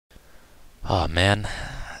Oh man,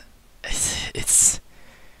 it's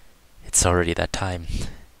it's already that time.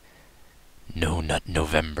 No Nut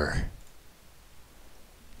November.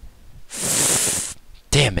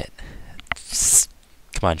 Damn it.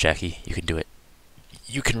 Come on, Jackie, you can do it.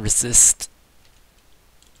 You can resist.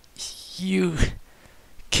 You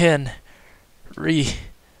can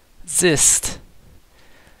resist.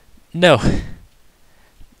 No.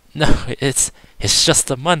 No, it's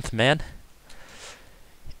just a month, man.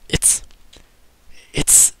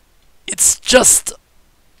 It's just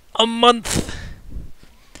a month.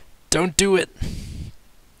 Don't do it.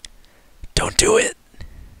 Don't do it.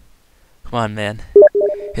 Come on, man.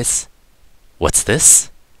 What's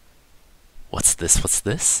this? What's this? What's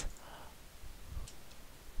this?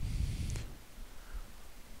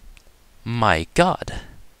 My God.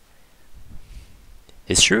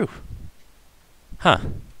 It's true. Huh.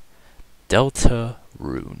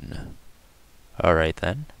 Deltarune. Alright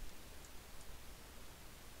then.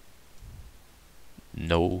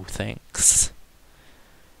 No thanks.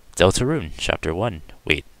 Deltarune, Chapter 1.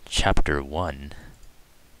 Wait, Chapter 1?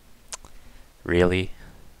 Really?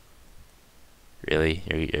 Really?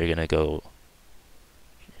 You're gonna go...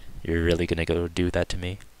 You're really gonna go do that to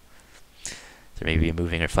me? There may be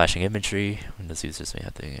moving or flashing imagery. Windows users may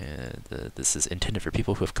have to... this is intended for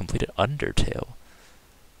people who have completed Undertale.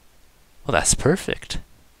 Well, that's perfect.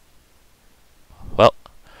 Well,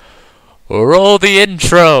 roll the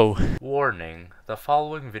intro! Warning. The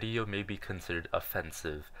following video may be considered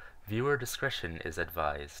offensive. Viewer discretion is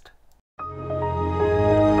advised.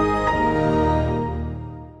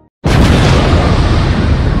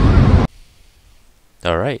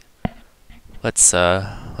 Alright. Let's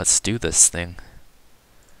do this thing.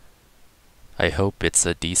 I hope it's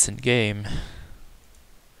a decent game.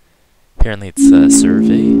 Apparently it's a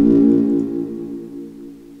survey.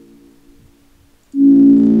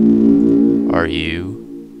 Are you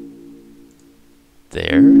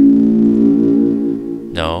there?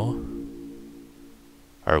 No.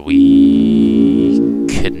 Are we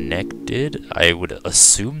connected? I would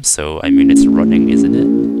assume so. I mean, it's running, isn't it?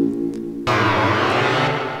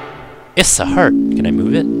 It's a heart. Can I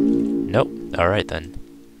move it? Nope. Alright then.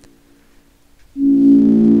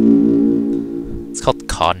 It's called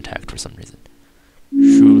Contact for some reason.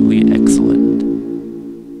 Truly excellent.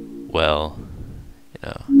 Well, you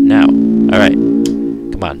know, now. Alright.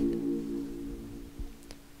 Come on.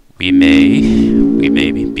 We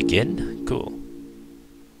may begin? Cool.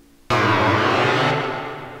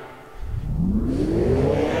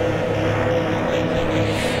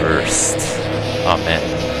 First. Oh man.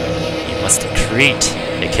 You must create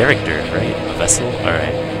a character, right? A vessel?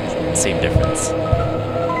 Alright. Same difference.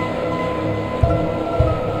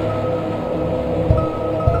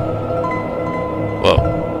 Whoa.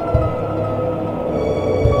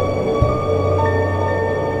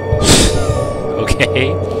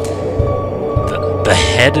 Okay. The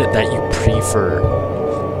head that you prefer.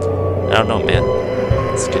 I don't know, man.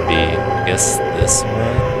 This could be, I guess, this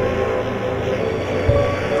one.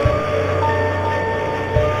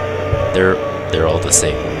 They're all the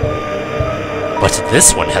same. But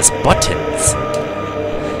this one has buttons.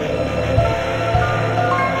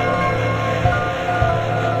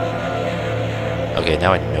 Okay,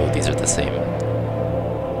 now I know these are the same.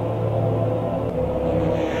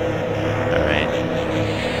 Alright.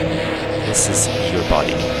 This is your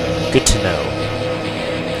body. Good to know.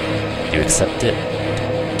 Do you accept it?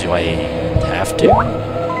 Do I have to?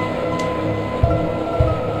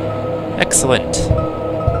 Excellent.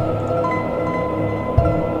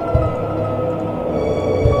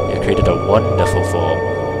 You created a wonderful form.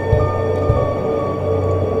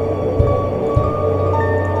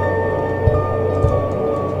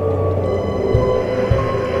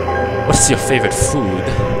 What's your favorite food?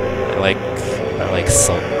 I like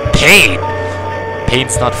salt. Pain!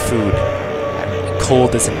 Pain's not food. And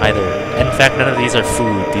cold isn't either. In fact, none of these are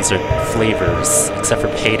food. These are flavors, except for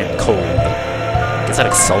pain and cold. I guess I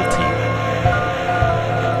like salty.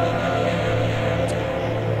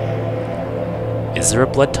 Is there a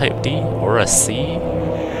blood type D or a C?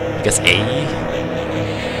 I guess A?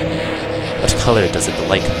 What color does it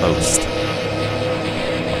like most?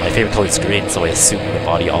 My favorite color is green, so I assume the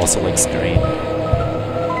body also likes green.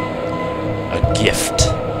 A gift.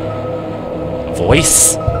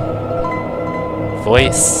 Voice?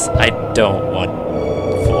 Voice? I don't want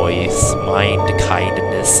voice. Mind,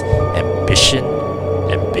 kindness, ambition?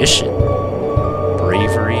 Ambition?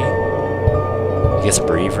 Bravery? I guess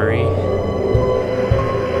bravery?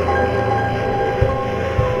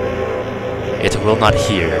 It will not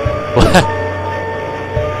hear.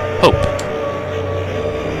 Hope.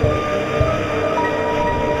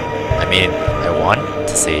 I'm mean, I want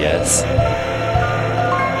to say yes.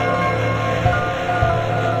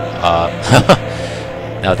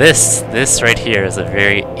 Now this right here is a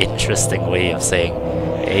very interesting way of saying,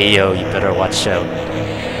 hey yo, you better watch out.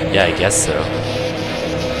 Yeah, I guess so.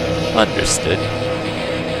 Understood.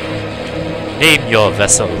 Name your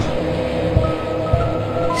vessel.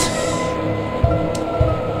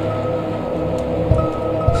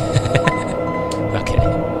 Okay.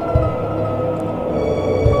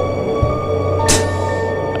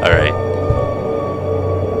 Alright.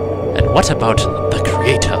 And what about the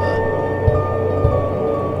creator?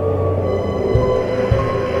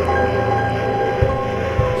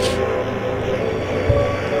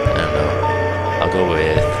 I don't know. I'll go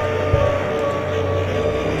with...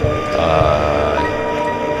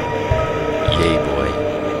 yay boy.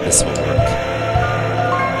 This will work.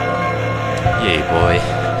 Yay boy.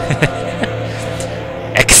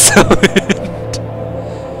 Excellent!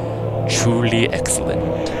 Truly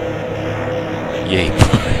excellent. Yay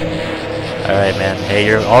boy. Alright man, hey,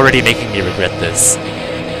 you're already making me regret this.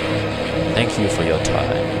 Thank you for your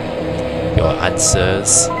time, your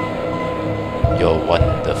answers, your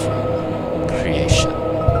wonderful creation.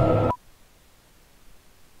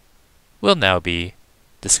 Will now be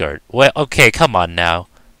discarded. Well, okay, come on now.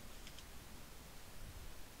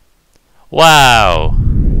 Wow!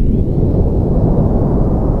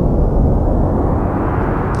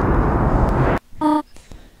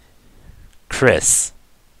 Chris.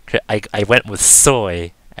 I went with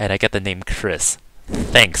soy, and I get the name Chris.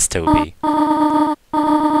 Thanks, Toby. I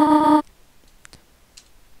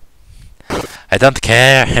don't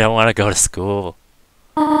care. I don't want to go to school.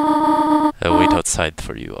 I'll wait outside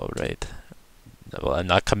for you, alright. Well, I'm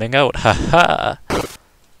not coming out. Haha!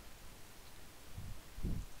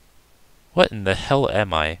 What in the hell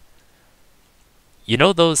am I? You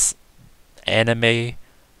know those anime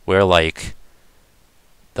where, like,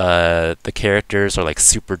 the characters are like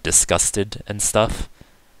super disgusted and stuff?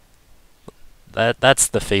 That's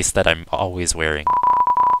the face that I'm always wearing.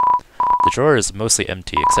 The drawer is mostly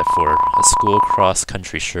empty except for a school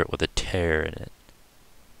cross-country shirt with a tear in it.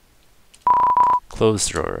 Clothes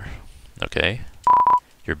drawer. Okay.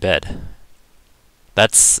 Your bed.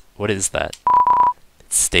 That's... what is that?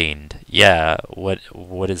 It's stained. Yeah,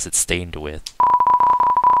 what is it stained with?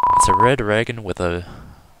 It's a red wagon with a...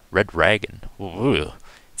 red wagon? Ooh.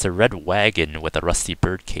 It's a red wagon with a rusty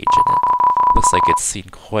birdcage in it. Looks like it's seen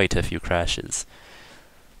quite a few crashes.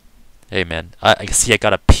 Hey man, I see I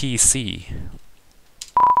got a PC.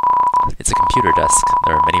 It's a computer desk.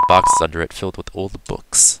 There are many boxes under it filled with old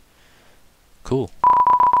books. Cool.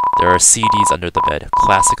 There are CDs under the bed.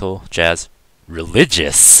 Classical, jazz,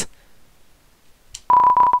 religious!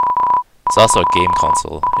 It's also a game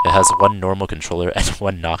console. It has one normal controller and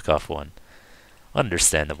one knockoff one.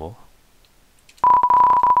 Understandable.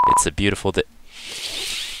 It's a beautiful day.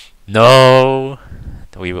 No!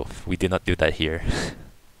 We do not do that here.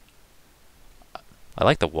 I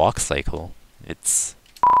like the walk cycle.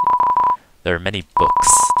 There are many books.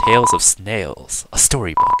 Tales of Snails. A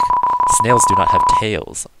storybook. Snails do not have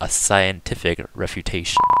tails. A scientific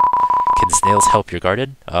refutation. Can snails help your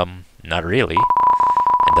garden? Not really.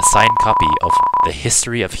 And a signed copy of The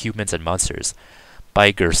History of Humans and Monsters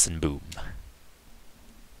by Gerson Boom.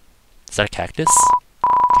 Is that a cactus?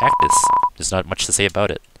 Cactus. There's not much to say about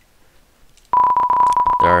it.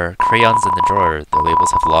 There are crayons in the drawer. The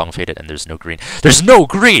labels have long faded and there's no green. There's no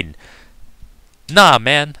green! Nah,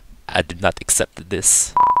 man. I did not accept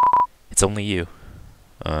this. It's only you.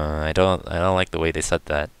 I don't like the way they said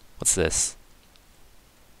that. What's this?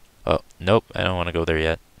 Oh, nope. I don't want to go there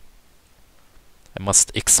yet. I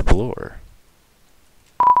must explore.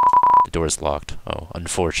 The door is locked. Oh,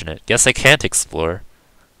 unfortunate. Guess I can't explore.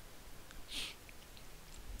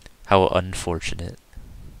 How unfortunate.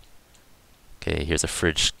 Okay, here's a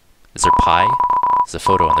fridge. Is there pie? There's a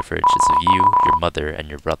photo on the fridge. It's of you, your mother, and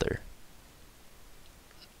your brother.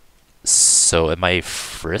 So am I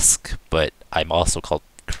Frisk, but I'm also called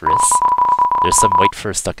Chris? There's some white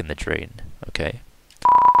fur stuck in the drain. Okay.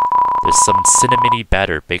 There's some cinnamony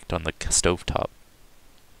batter baked on the stovetop.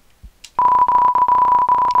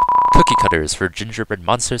 Cookie cutters for gingerbread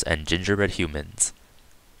monsters and gingerbread humans.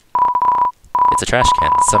 It's a trash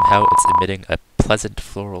can. Somehow it's emitting a pleasant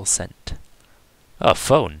floral scent. Oh,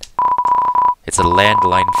 phone. It's a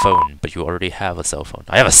landline phone, but you already have a cell phone.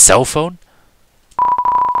 I have a cell phone?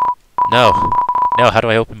 No. No, how do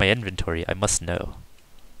I open my inventory? I must know.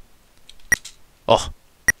 Oh.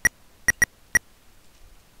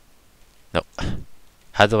 No.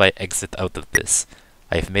 How do I exit out of this?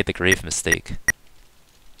 I have made the grave mistake.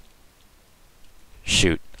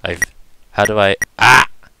 Shoot. How do I... Ah!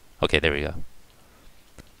 Okay, there we go.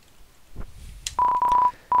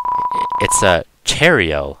 It's a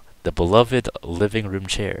Cheerio, the beloved living room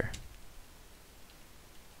chair.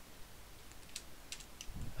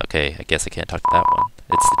 Okay, I guess I can't talk to that one.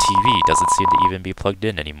 It's the TV, doesn't seem to even be plugged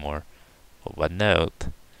in anymore. Well, what note?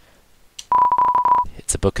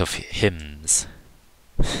 It's a book of hymns.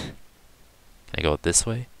 Can I go this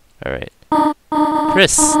way? Alright.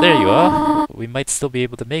 Chris, there you are! We might still be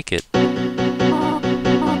able to make it.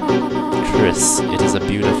 Chris, it is a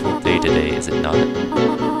beautiful day today, is it not?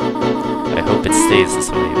 I hope it stays this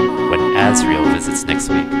way when Asriel visits next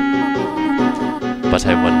week. But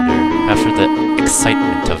I wonder, after the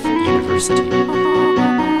excitement of university,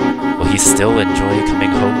 will he still enjoy coming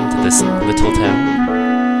home to this little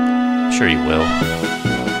town? Sure he will.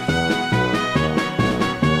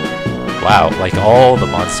 Wow, like all the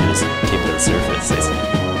monsters came to the surface, isn't it?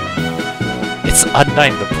 It's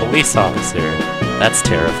Undyne the police officer! That's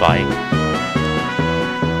terrifying.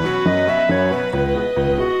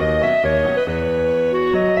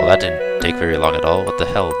 Well, that didn't take very long at all. What the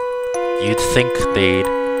hell? You'd think they'd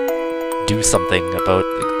do something about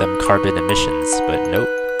them carbon emissions, but nope.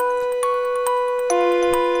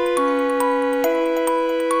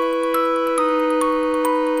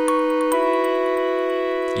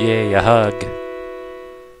 Yay, a hug.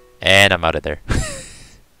 And I'm out of there.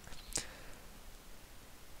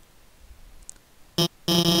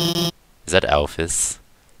 Is that Alphys?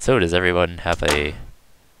 So does everyone have a...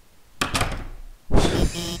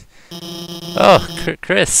 Oh,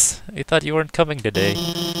 Chris, I thought you weren't coming today.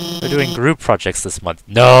 We're doing group projects this month.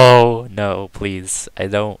 No, no, please. I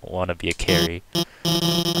don't want to be a carry.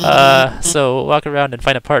 So walk around and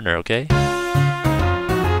find a partner, okay?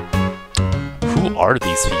 Who are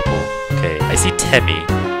these people? Okay, I see Temmie.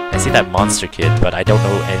 I see that monster kid, but I don't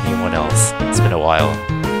know anyone else. It's been a while.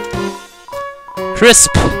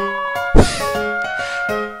 Crisp!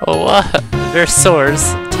 Oh, they're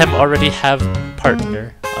sores. Tem already have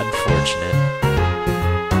partner. Unfortunate.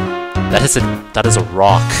 That is a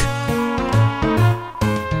rock.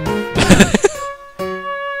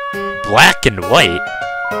 Black and white?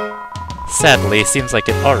 Sadly, seems like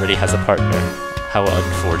it already has a partner. How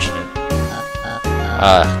unfortunate.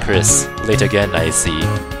 Chris. Late again, I see.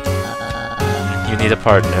 You need a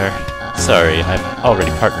partner. Sorry, I'm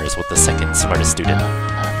already partners with the second smartest student.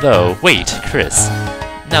 Though, wait, Chris.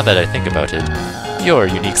 Now that I think about it, your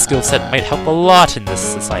unique skill set might help a lot in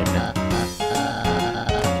this assignment.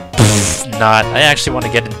 Pfft, not. I actually want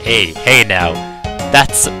to get an A. Hey now.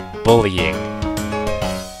 That's bullying.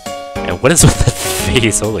 And what is with that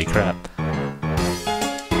face? Holy crap.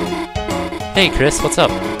 Hey Chris, what's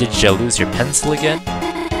up? Did you lose your pencil again?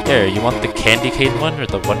 There, you want the candy cane one or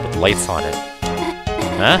the one with lights on it?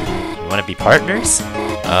 Huh? You want to be partners?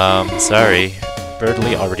 Sorry.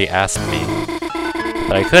 Birdley already asked me.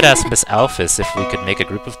 But I could ask Miss Alphys if we could make a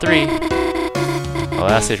group of 3. I'll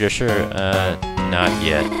ask if you're sure. Not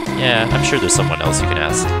yet. Yeah, I'm sure there's someone else you can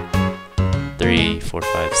ask. 3, 4,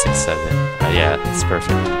 5, 6, 7. Yeah, it's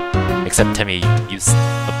perfect. Except Temmie used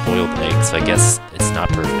a boiled egg, so I guess it's not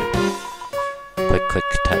perfect. Click, click,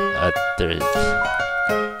 there.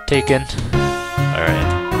 Taken. Alright.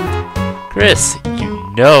 Chris, you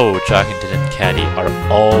know Jockington and Caddy are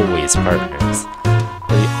always partners.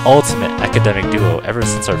 The ultimate academic duo ever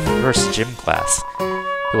since our first gym class.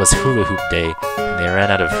 It was hula hoop day, and they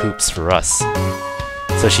ran out of hoops for us.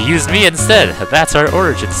 So she used me instead. That's our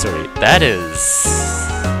origin story. That is...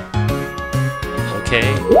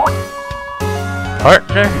 okay.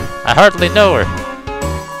 Partner? I hardly know her.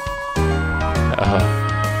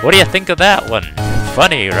 What do you think of that one?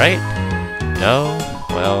 Funny, right? No?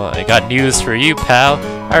 Well, I got news for you, pal.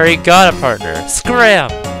 I already got a partner. Scram!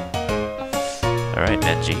 Alright,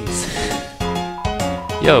 man, jeez.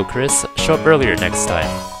 Yo, Chris, show up earlier next time.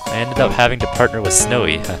 I ended up having to partner with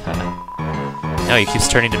Snowy. Now he keeps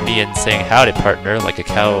turning to me and saying howdy, partner, like a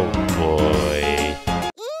cowboy.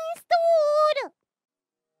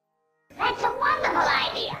 That's a wonderful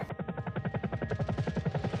idea!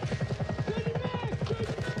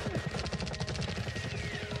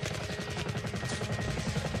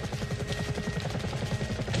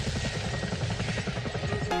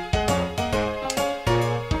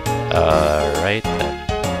 Alright then.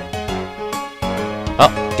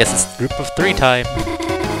 Oh, guess it's group of 3 time.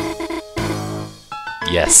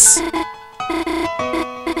 Yes.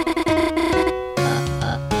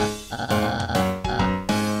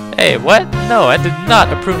 Hey, what? No, I did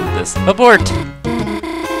not approve of this. Abort!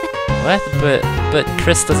 What? But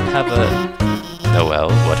Chris doesn't have a... Noelle,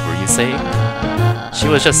 what were you saying? She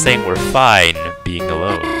was just saying we're fine being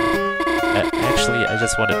alone. Actually, I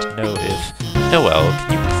just wanted to know if... Noelle,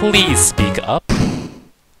 can you Please speak up.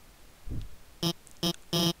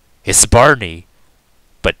 It's Barney,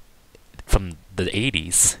 but from the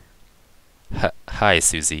 80s. Hi,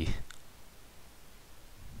 Susie.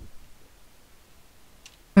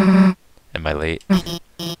 Am I late?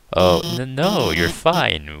 Oh, no, you're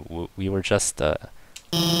fine. We were just,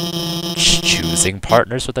 choosing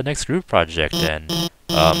partners for the next group project, and,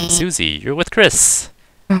 Susie, you're with Chris.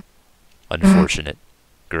 Unfortunate.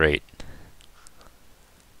 Great.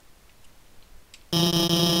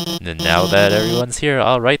 And now that everyone's here,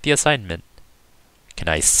 I'll write the assignment. Can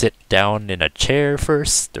I sit down in a chair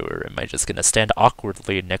first, or am I just gonna stand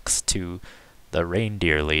awkwardly next to the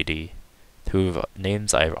reindeer lady, whose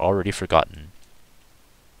names I've already forgotten?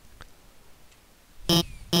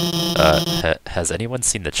 Has anyone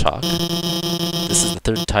seen the chalk? This is the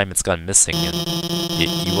third time it's gone missing,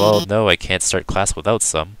 and you all know I can't start class without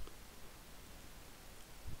some.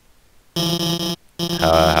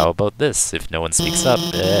 How about this? If no one speaks up,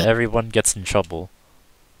 everyone gets in trouble.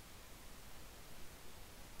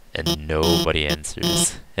 And nobody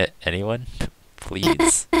answers. Anyone?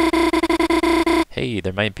 Please. Hey,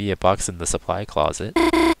 there might be a box in the supply closet.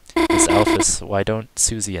 Miss Alphys, why don't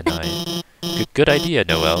Susie and I? Good idea,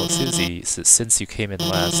 Noelle. Susie, since you came in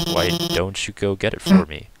last, why don't you go get it for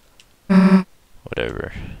me?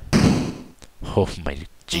 Whatever. Oh my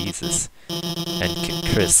Jesus. And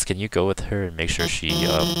Chris, can you go with her and make sure she,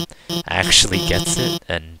 actually gets it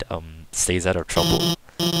and, stays out of trouble?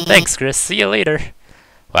 Thanks, Chris. See you later.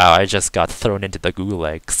 Wow, I just got thrown into the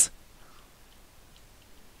gulags.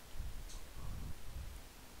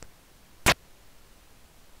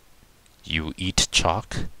 You eat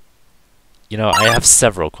chalk? You know, I have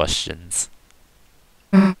several questions.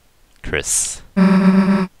 Chris.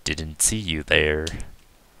 Didn't see you there.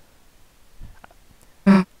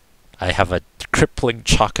 I have a crippling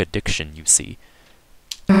chalk addiction, you see.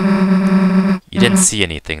 You didn't see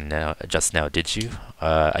anything just now, did you?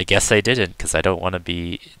 I guess I didn't, because I don't want to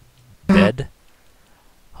be dead.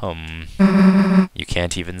 You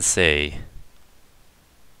can't even say.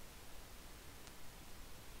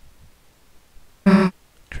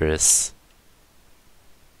 Chris.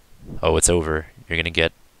 Oh, it's over. You're gonna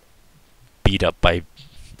get beat up by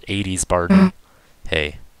 80s Barney.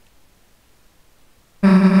 Hey.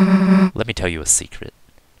 Let me tell you a secret.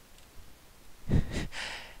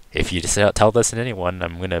 If you tell this to anyone,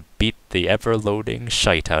 I'm gonna beat the ever-loading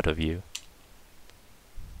shite out of you.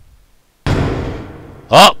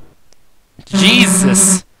 Oh!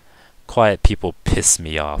 Jesus! Quiet people piss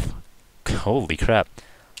me off. Holy crap.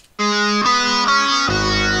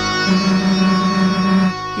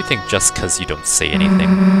 You think just 'cause you don't say anything,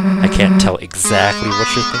 I can't tell exactly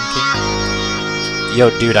what you're thinking? Yo,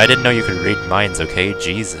 dude, I didn't know you could read minds, okay?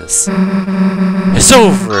 Jesus. It's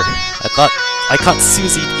over! I caught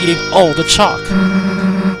Susie eating all the chalk.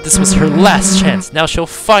 This was her last chance. Now she'll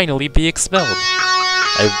finally be expelled.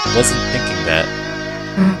 I wasn't thinking that.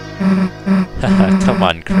 Haha, come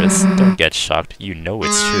on, Chris. Don't get shocked. You know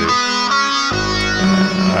it's true.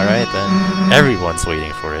 Alright then. Everyone's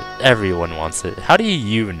waiting for it. Everyone wants it. How do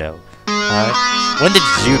you know? When did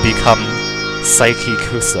you become Psyche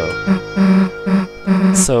Kuso?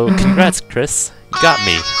 So, congrats, Chris. You got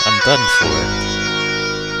me. I'm done for.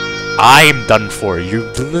 I'm done for. You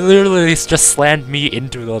literally just slammed me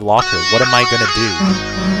into the locker. What am I gonna do?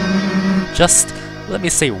 Just let me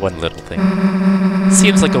say one little thing.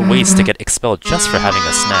 Seems like a waste to get expelled just for having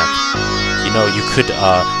a snack. You know, you could,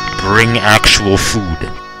 bring actual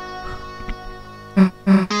food.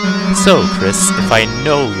 So, Chris, if I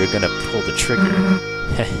know you're gonna pull the trigger,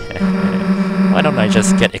 why don't I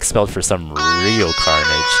just get expelled for some real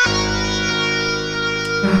carnage?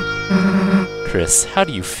 Chris, how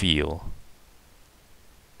do you feel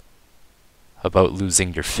about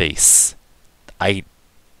losing your face? I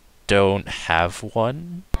don't have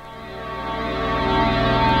one.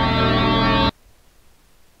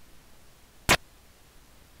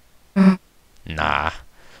 Nah.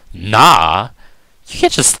 Nah? You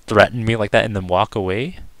can't just threaten me like that and then walk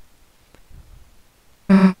away.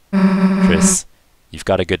 Chris, you've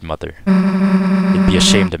got a good mother. It'd be a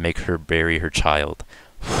shame to make her bury her child.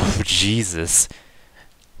 Jesus.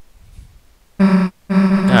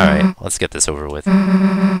 Alright, let's get this over with.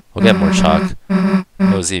 We'll get more chalk,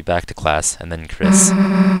 Mosey back to class, and then Chris.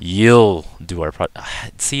 You'll do our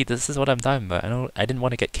See, this is what I'm talking about. I didn't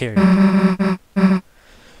want to get carried.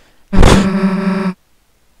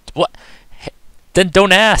 What? Then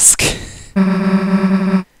don't ask!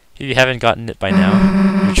 If you haven't gotten it by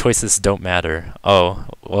now, your choices don't matter. Oh,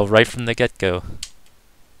 well, right from the get-go.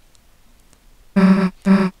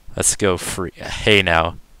 Let's go free. Hey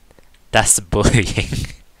now. That's bullying.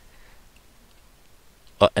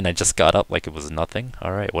 And I just got up like it was nothing?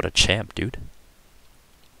 Alright, what a champ, dude.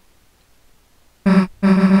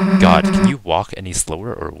 God, can you walk any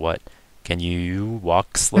slower or what? Can you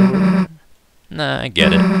walk slower? Nah, I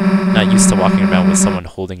get it. Not used to walking around with someone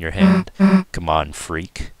holding your hand. Come on,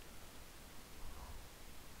 freak.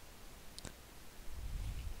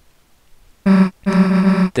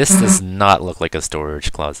 This does not look like a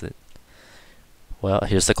storage closet. Well,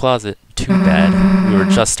 here's the closet. Too bad. We were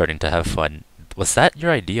just starting to have fun. Was that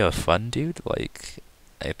your idea of fun, dude? Like,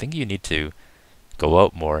 I think you need to go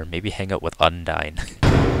out more. Maybe hang out with Undyne.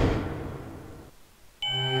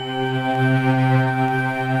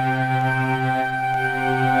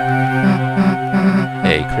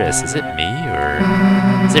 Hey, Chris, is it me, or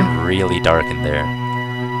is it really dark in there?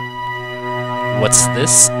 What's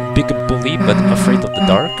this? Big bully but afraid of the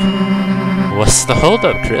dark? What's the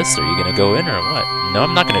holdup, Chris? Are you gonna go in or what? No,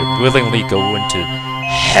 I'm not gonna willingly go into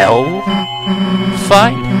hell.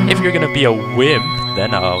 Fine, if you're gonna be a wimp,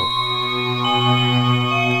 then I'll...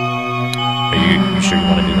 Are you sure you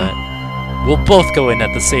want to do that? We'll both go in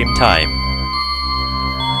at the same time.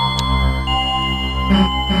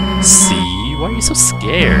 See? Why are you so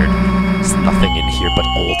scared? There's nothing in here but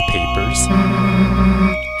old papers.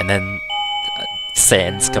 And then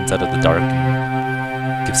Sans comes out of the dark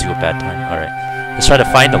and gives you a bad time. Alright. Let's try to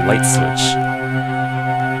find a light switch.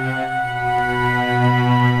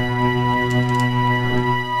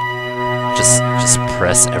 Just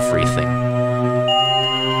press everything.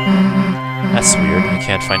 That's weird. I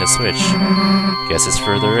can't find a switch. Guess it's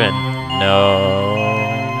further in. No.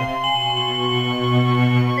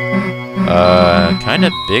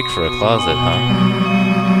 Kinda big for a closet, huh?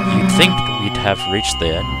 You'd think we'd have reached the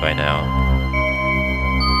end by now.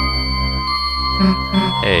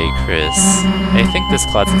 Hey, Chris. I think this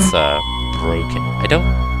closet's, broken. I don't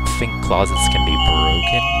think closets can be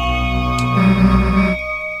broken.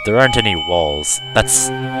 There aren't any walls. That's...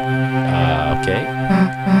 okay.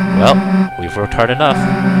 Well, we've worked hard enough.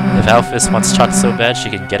 If Alphys wants chalk so bad, she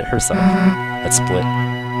can get it herself. Let's split.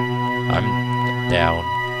 I'm down.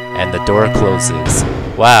 And the door closes.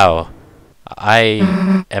 Wow.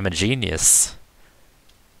 I am a genius.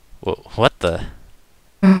 What the...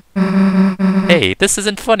 Hey, this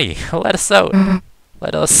isn't funny. Let us out.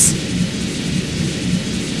 Let us...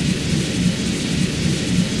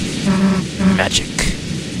 Magic.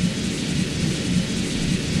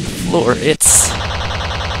 The floor, it's...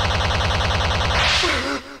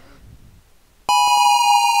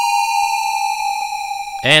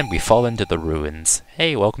 And we fall into the ruins.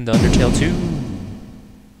 Hey, welcome to Undertale 2!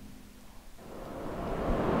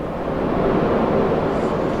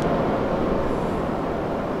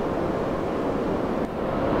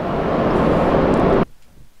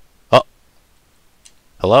 Oh!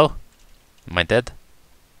 Hello? Am I dead?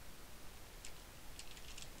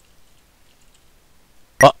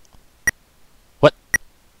 Oh! What?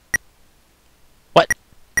 What?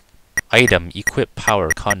 Item, equip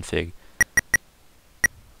power, config.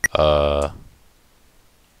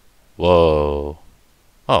 Whoa.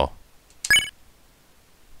 Oh.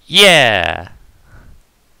 Yeah!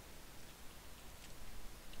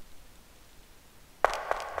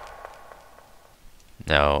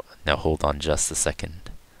 Now hold on just a second.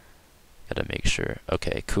 Gotta make sure.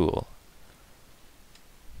 Okay, cool.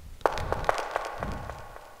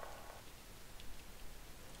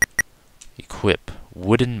 Equip.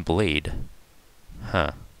 Wooden blade.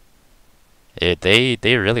 Huh. They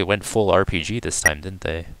really went full RPG this time, didn't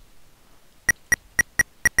they?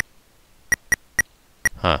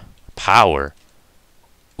 Huh. Power.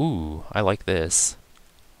 Ooh, I like this.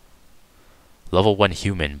 Level 1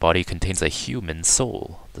 human. Body contains a human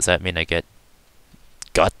soul. Does that mean I get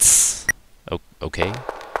guts? Okay.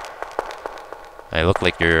 I look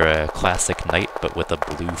like your classic knight, but with a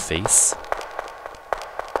blue face.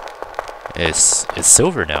 It's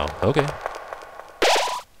silver now. Okay.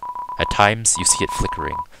 At times, you see it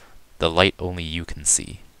flickering. The light only you can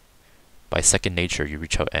see. By second nature, you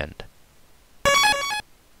reach out and...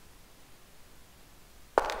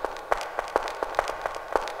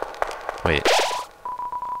 Wait.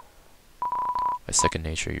 By second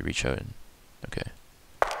nature, you reach out and... Okay.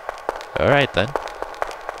 Alright then.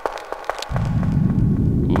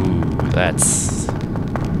 Ooh, that's...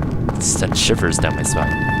 Sent shivers down my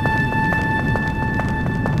spine.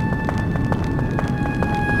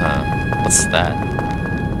 What's that?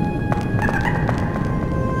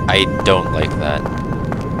 I don't like that.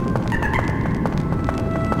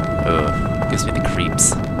 Ugh, gives me the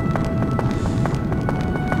creeps.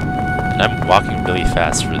 And I'm walking really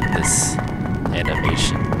fast for this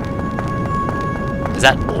animation. Is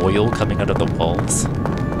that oil coming out of the walls?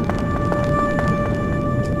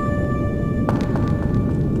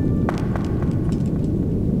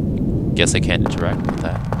 guess I can't interact with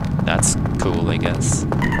that. That's cool, I guess.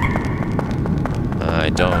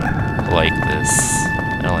 I don't like this.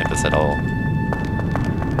 I don't like this at all.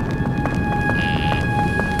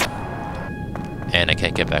 And I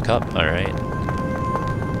can't get back up, alright.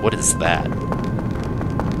 What is that?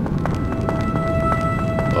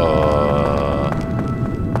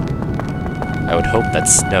 I would hope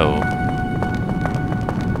that's snow.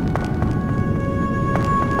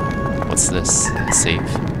 What's this? Save?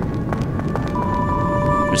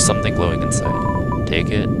 There's something glowing inside. Take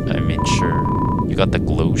it? I mean, sure. You got the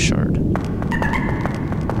glow shard.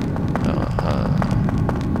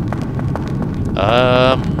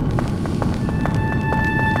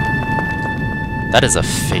 That is a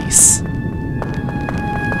face.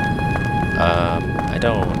 I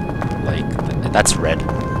don't like... That's red.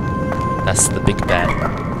 That's the big bad.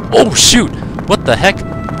 Oh, shoot! What the heck?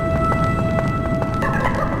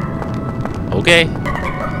 Okay.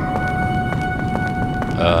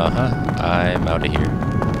 I'm out of here.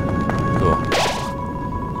 Cool.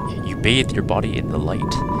 You bathe your body in the light.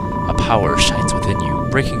 A power shines within you,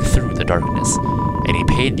 breaking through the darkness. Any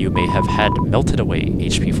pain you may have had melted away,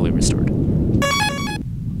 HP fully restored.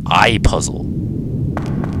 Eye puzzle.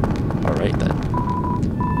 Alright then.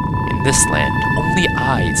 In this land, only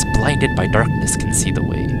eyes blinded by darkness can see the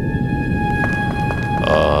way.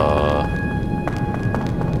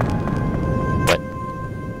 What?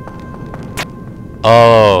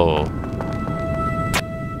 Oh.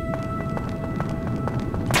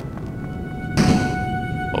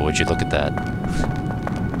 What would you look at that?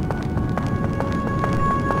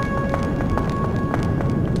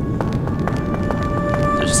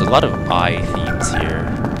 There's a lot of eye themes here.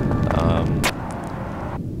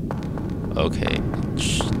 Okay.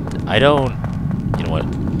 I don't... You know what?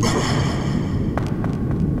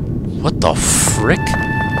 What the frick?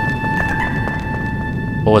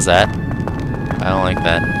 What was that? I don't like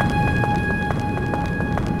that.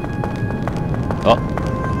 Oh!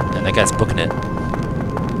 And that guy's booking it.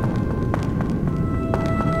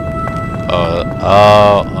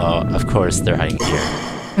 Of course, they're hiding here.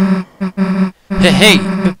 Hey!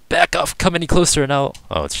 Back off! Come any closer and I'll...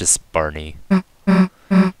 Oh, it's just Barney.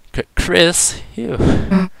 Chris? Ew.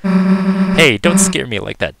 Hey, don't scare me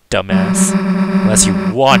like that, dumbass. Unless you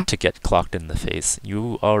want to get clocked in the face.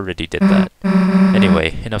 You already did that.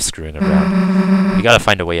 Anyway, enough screwing around. We gotta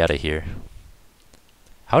find a way out of here.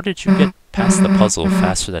 How did you get past the puzzle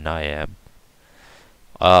faster than I am?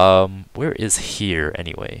 Where is here,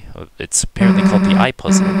 anyway? It's apparently called the eye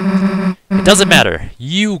puzzle. It doesn't matter.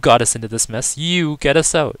 You got us into this mess. You get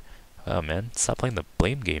us out. Oh, man. Stop playing the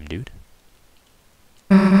blame game, dude.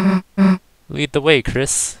 Lead the way,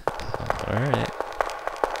 Chris. Alright.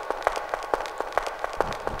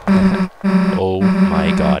 Oh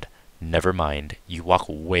my god. Never mind. You walk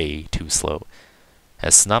way too slow.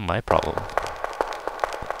 That's not my problem.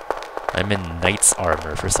 I'm in knight's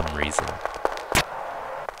armor for some reason.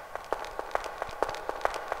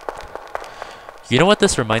 You know what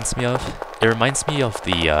this reminds me of? It reminds me of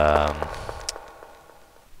the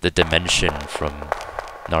dimension from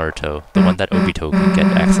Naruto, the one that Obito can get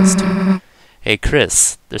access to. Hey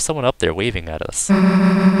Chris, there's someone up there waving at us.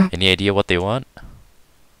 Any idea what they want?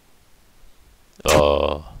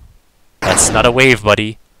 Oh, that's not a wave,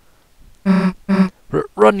 buddy.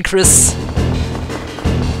 Run, Chris!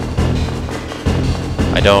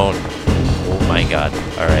 I don't... Oh my god,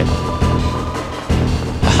 alright.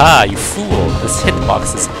 Haha, you fool! This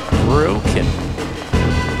hitbox is broken.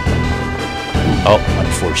 Oh,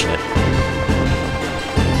 unfortunate.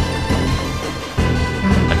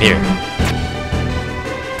 I'm here.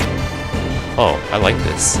 Oh, I like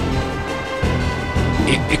this.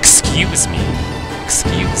 Excuse me.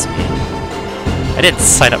 Excuse me. I didn't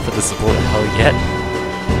sign up for this bullet hell yet.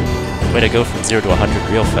 Way to go from 0 to 100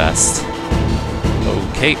 real fast.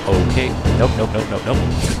 Okay, okay. Nope, nope, nope, nope, nope.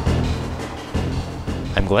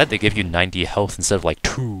 I'm glad they give you 90 health instead of like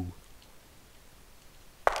 2.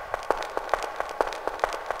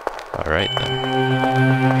 Alright then.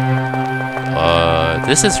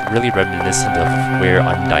 This is really reminiscent of where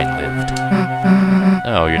Undyne lived.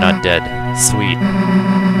 Oh, you're not dead. Sweet.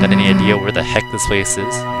 Got any idea where the heck this place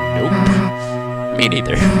is? Nope. Me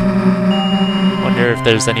neither. Wonder if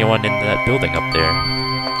there's anyone in that building up there.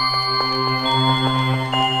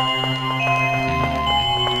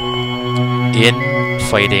 In,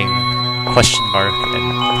 fighting, question mark,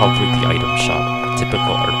 and probably the item shop.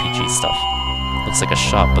 Typical RPG stuff. Looks like a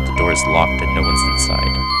shop, but the door is locked and no one's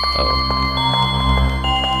inside. Oh.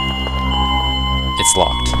 It's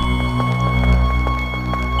locked.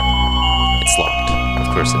 It's locked.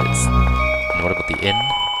 Of course it is. And what about the inn?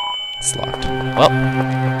 It's locked. Well,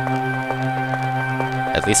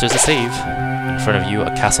 at least there's a save. In front of you, a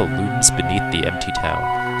castle looms beneath the empty town.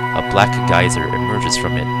 A black geyser emerges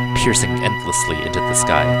from it, piercing endlessly into the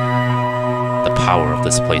sky. The power of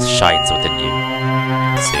this place shines within you.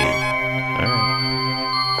 Save. Alright.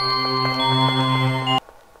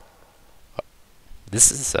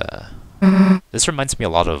 This reminds me a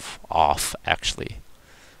lot of Off, actually.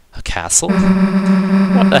 A castle?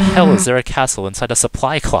 What the hell is there a castle inside a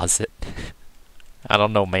supply closet? I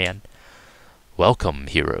don't know, man. Welcome,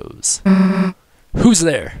 heroes. Who's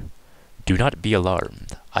there? Do not be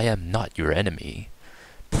alarmed. I am not your enemy.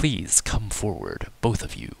 Please come forward, both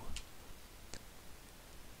of you.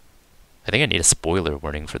 I think I need a spoiler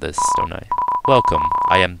warning for this, don't I? Welcome.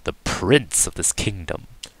 I am the prince of this kingdom.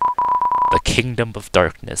 The kingdom of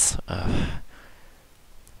darkness.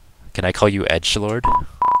 Can I call you Edgelord?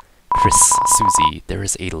 Chris, Susie, there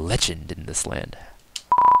is a legend in this land.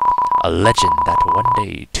 A legend that one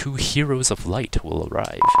day 2 heroes of light will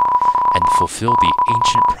arrive and fulfill the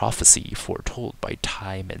ancient prophecy foretold by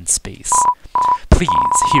time and space. Please,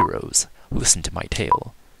 heroes, listen to my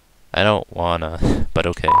tale. I don't wanna, but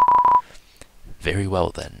okay. Very well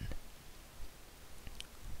then.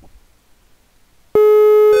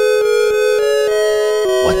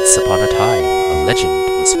 Once upon a time, a legend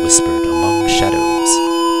was whispered among shadows.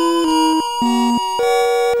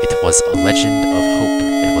 It was a legend of hope,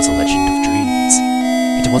 it was a legend of dreams.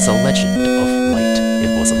 It was a legend of light,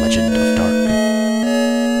 it was a legend of dark.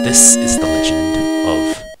 This is the legend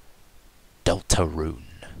of Deltarune.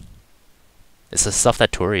 It's the stuff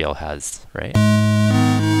that Toriel has, right?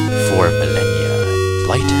 For millennia,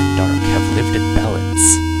 light and dark have lived in balance,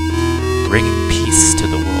 bringing peace to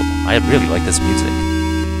the world. I really like this music.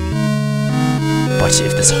 But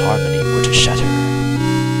if this harmony were to shatter,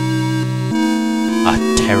 a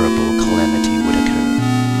terrible calamity would occur.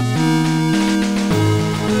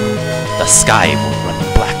 The sky will run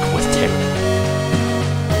black with terror,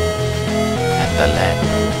 and the land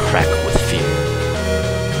will crack with fear.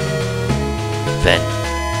 Then,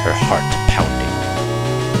 her heart pounding,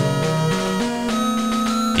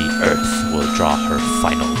 the earth will draw her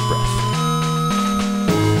final breath.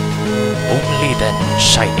 Only then,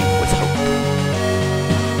 shining with hope,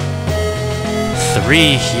 3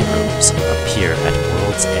 heroes appear at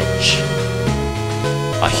world's edge.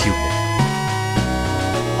 A human,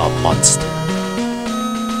 a monster,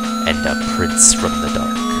 and a prince from the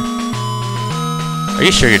dark. Are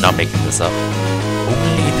you sure you're not making this up?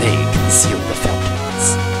 Only they can seal the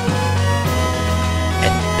fountains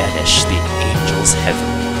and banish the angels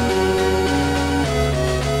heavenly.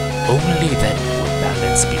 Only then will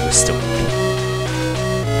balance be restored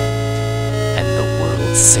and the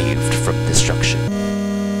world saved from destruction.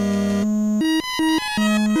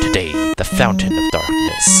 Today, the fountain of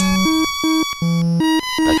darkness,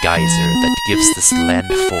 the geyser that gives this land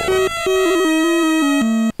form,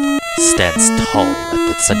 stands tall at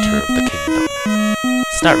the center of the kingdom.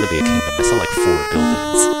 It's not really a kingdom, it's not like 4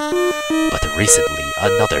 buildings. But recently,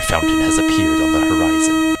 another fountain has appeared on the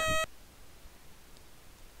horizon.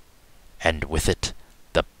 And with it,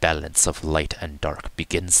 the balance of light and dark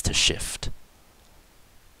begins to shift.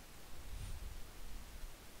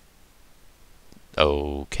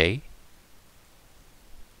 Okay.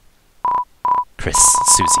 Chris,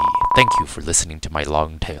 Susie, thank you for listening to my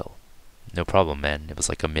long tale. No problem, man. It was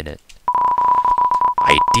like a minute.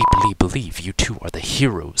 I deeply believe you two are the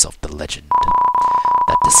heroes of the legend.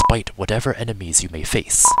 That despite whatever enemies you may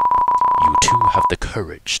face, you two have the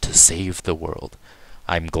courage to save the world.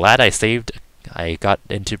 I'm glad I got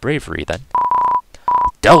into bravery then.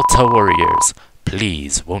 Delta warriors,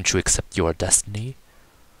 please, won't you accept your destiny?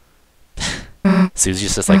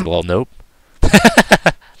 Susie's just like, well, nope.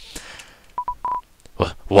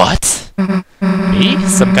 What? Me?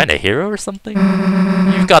 Some kind of hero or something?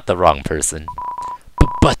 You've got the wrong person.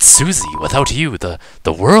 But Susie, without you, the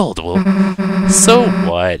world will... So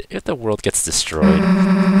what? If the world gets destroyed,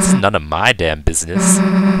 it's none of my damn business.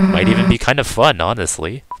 Might even be kind of fun,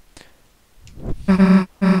 honestly.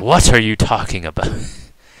 What are you talking about?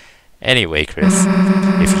 Anyway, Chris,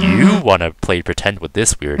 if you want to play pretend with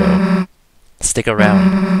this weirdo, stick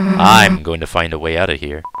around. I'm going to find a way out of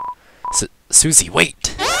here. Susie,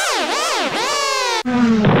 wait!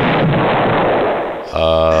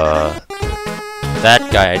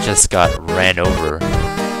 That guy just got ran over.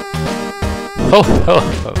 Ho ho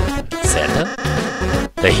ho! Santa?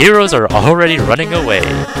 The heroes are already running away,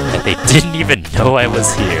 and they didn't even know I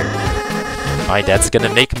was here. My dad's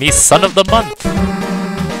gonna make me son of the month!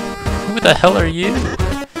 Who the hell are you?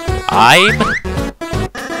 I'm...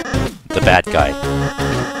 the bad guy.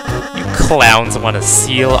 You clowns want to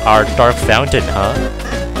seal our dark fountain, huh?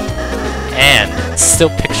 And still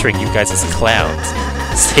picturing you guys as clowns.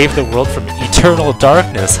 Save the world from eternal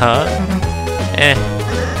darkness, huh? Eh.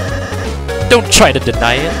 Don't try to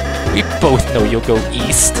deny it. We both know you'll go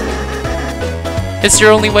east. It's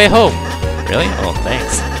your only way home. Really? Oh,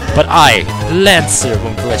 thanks. But I, Lancer,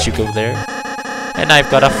 won't let you go there. And I've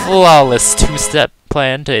got a flawless two-step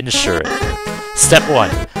plan to ensure it. Step 1,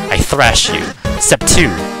 I thrash you. Step 2,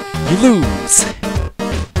 you lose.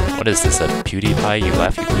 What is this, a PewDiePie you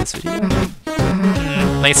laugh you lose video?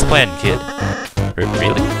 Nice plan, kid.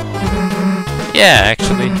 Really? Yeah,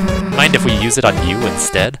 actually. Mind if we use it on you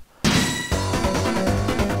instead?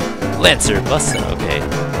 Lancer, Busta, okay.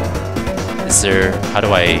 Is there... how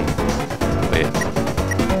do I... wait...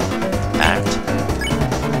 act?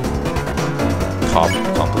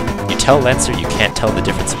 Compliment? You tell Lancer you can't tell the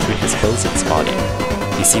difference between his clothes and his body.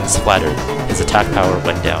 He seems flattered. His attack power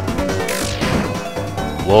went down.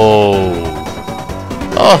 Whoa!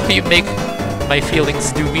 Oh, you make my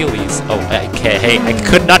feelings do wheelies. Oh, hey, I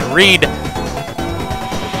could not read!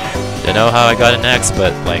 Don't know how I got an X,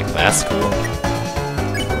 but, like, that's cool.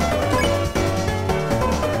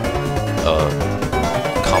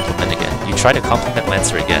 Compliment again. You try to compliment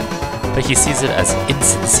Lancer again, but he sees it as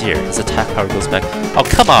insincere. His attack power goes back. Oh,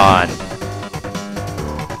 come on!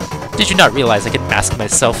 Did you not realize I can mask my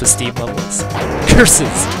self-esteem levels?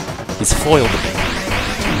 Curses! He's foiled me.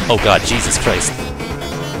 Oh god, Jesus Christ.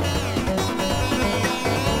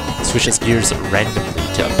 Switches gears randomly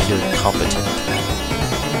to appear competent.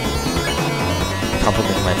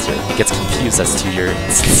 Compliment Lancer. He gets confused as to your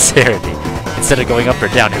sincerity. Instead of going up or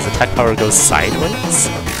down, his attack power goes sideways?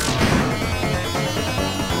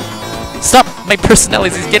 Stop! My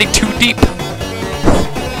personality is getting too deep!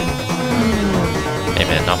 Hey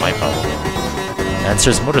man, not my problem.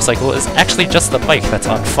 Lancer's motorcycle is actually just the bike that's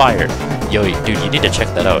on fire. Yo, dude, you need to check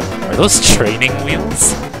that out. Are those training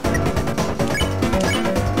wheels?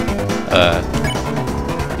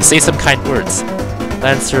 You say some kind words.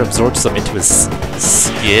 Lancer absorbs them into his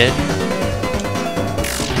skin.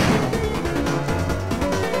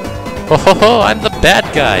 Ho ho ho, I'm the bad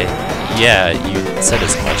guy! Yeah, you said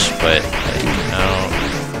as much, but, like, no.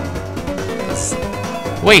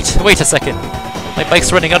 Wait a second! My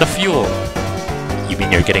bike's running out of fuel! You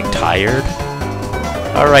mean you're getting tired?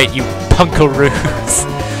 Alright, you punkaroos!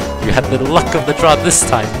 You had the luck of the draw this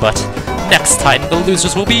time, but next time the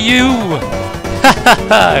losers will be you! Ha ha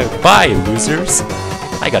ha! Bye, losers!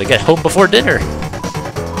 I gotta get home before dinner!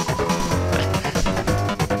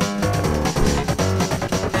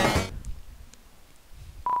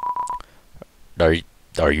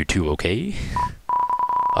 Are you two okay?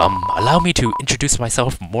 Allow me to introduce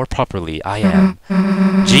myself more properly. I am...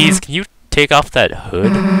 Jeez, can you take off that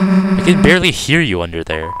hood? I can barely hear you under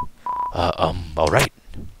there. Alright.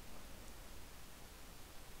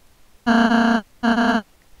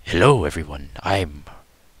 Hello, everyone. I'm...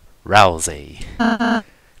 Rousey.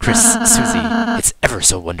 Chris, Susie, it's ever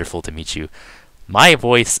so wonderful to meet you. My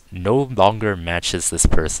voice no longer matches this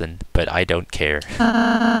person, but I don't care.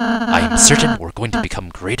 I am certain we're going to become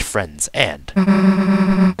great friends, and...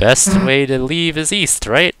 Best way to leave is east,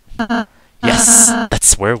 right? Yes,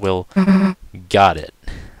 that's where we'll... Got it.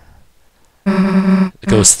 It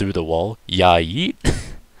goes through the wall. Ya yeet.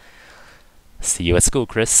 See you at school,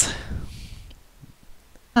 Chris.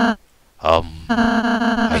 I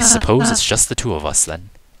suppose it's just the two of us, then.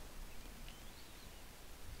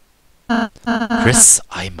 Chris,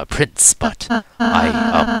 I'm a prince, but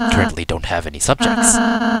I currently don't have any subjects.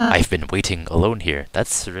 I've been waiting alone here.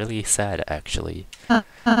 That's really sad, actually.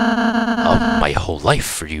 My whole life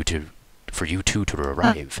for you two to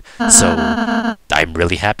arrive. So I'm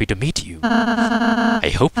really happy to meet you.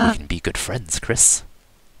 I hope we can be good friends, Chris.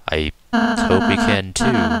 I hope we can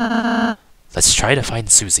too. Let's try to find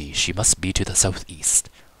Susie. She must be to the southeast.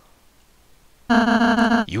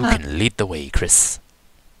 You can lead the way, Chris.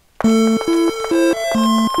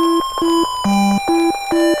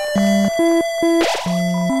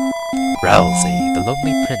 Rousey, the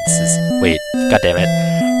lonely prince is... Wait, goddammit.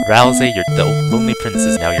 Rousey, the lonely prince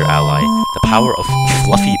is now your ally. The power of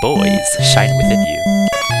fluffy boys shine within you.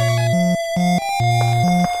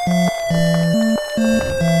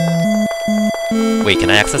 Wait,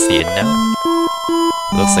 can I access the inn now?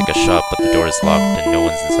 Looks like a shop, but the door is locked and no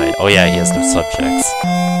one's inside. Oh yeah, he has no subjects.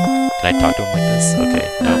 Can I talk to him like this? Okay,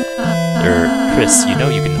 no. Chris, you know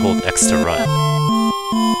you can hold X to run.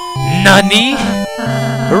 NANI?!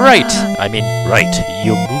 Right!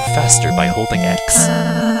 You'll move faster by holding X.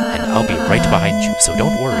 And I'll be right behind you, so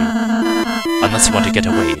don't worry. Unless you want to get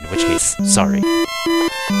away, in which case, sorry.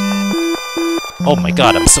 Oh my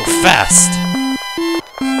god, I'm so fast!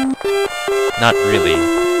 Not really.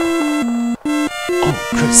 Oh,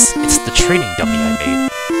 Chris, it's the training dummy I made.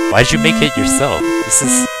 Why'd you make it yourself? This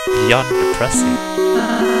is beyond depressing.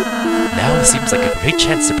 Now seems like a great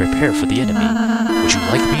chance to prepare for the enemy. Would you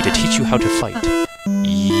like me to teach you how to fight?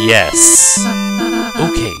 Yes.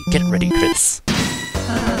 Okay, get ready, Chris.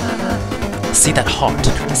 See that heart,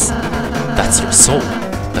 Chris? That's your soul,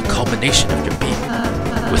 the culmination of your being.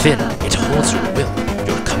 Within, it holds your will,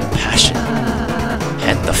 your compassion,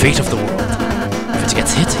 and the fate of the world. If it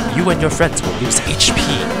gets hit, you and your friends will lose HP.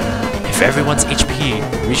 If everyone's HP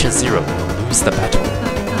reaches 0, you'll lose the battle.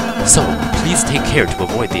 So, please take care to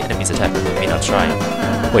avoid the enemy's attack. Let me not try.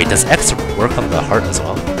 Wait, does X work on the heart as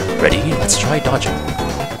well? Ready? Let's try dodging.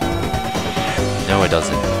 No, it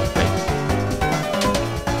doesn't. Wait.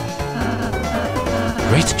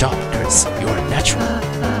 Great job, Chris. You're natural.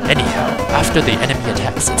 Anyhow, after the enemy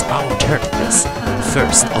attacks, it's our turn, Chris.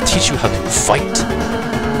 First, I'll teach you how to fight.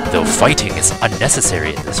 Though fighting is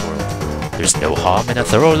unnecessary in this world, there's no harm in a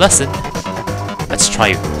thorough lesson. Let's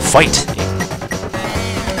try fighting.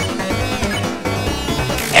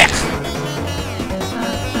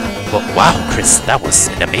 Well, wow, Chris, that was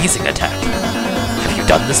an amazing attack. Have you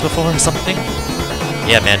done this before or something?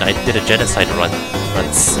 Yeah, man, I did a genocide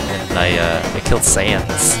once, and I killed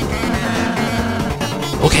Sans.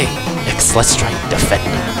 Okay, next let's try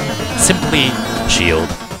defending. Simply shield,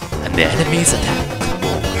 and the enemy's attack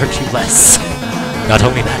will hurt you less. Not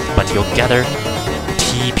only that, but you'll gather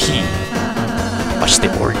TP. Watch the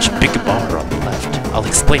orange big bar on the left. I'll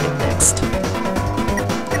explain it next.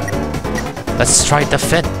 Let's try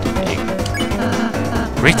defending.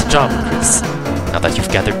 Great job, Chris. Now that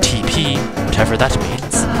you've gathered TP, whatever that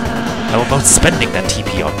means, how about spending that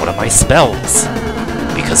TP on one of my spells?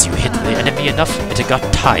 Because you hit the enemy enough, it got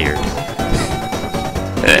tired.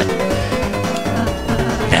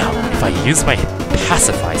 Now, if I use my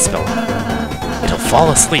Pacify spell, it'll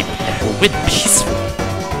fall asleep and will win peacefully.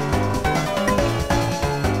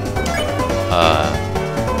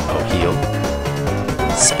 Oh, heal.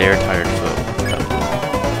 Spare tired foe.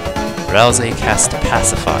 Rouse cast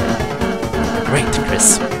Pacify. Great,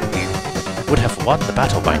 Chris. You would have won the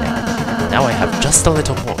battle by now. Now I have just a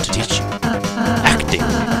little more to teach you. Acting.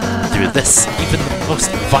 Through this, even the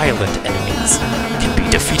most violent enemies can be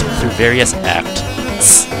defeated through various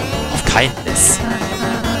acts of kindness.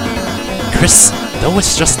 Chris, though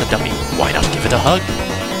it's just a dummy, why not give it a hug?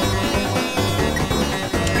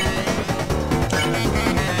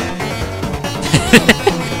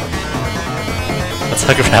 Let's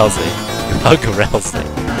hug Rousey. Hug Rousey.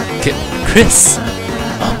 Chris!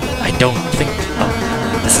 I don't think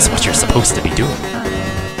this is what you're supposed to be doing.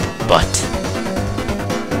 But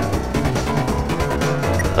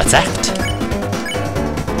let's act.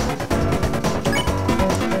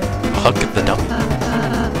 Hug the dummy.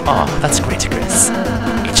 Aw, that's great, Chris.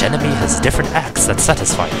 Each enemy has different acts that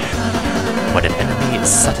satisfy it. When an enemy is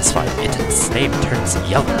satisfied, its name turns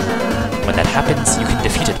yellow. When that happens, you can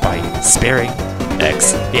defeat it by sparing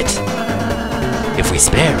X it. If we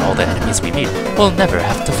spare all the enemies we meet, we'll never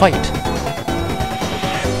have to fight.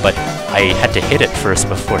 But I had to hit it first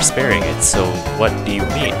before sparing it, so what do you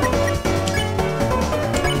mean?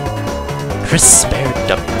 Chris spared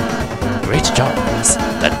dummy. Great job, Chris.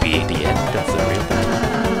 That'd be the end of the real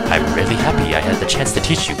battle. I'm really happy I had the chance to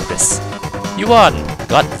teach you, Chris. You won!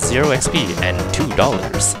 Got 0 XP and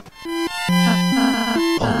 $2.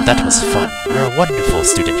 Oh, that was fun. You're a wonderful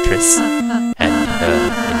student, Chris. And,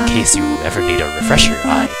 in case you ever need a refresher,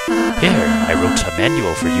 here, I wrote a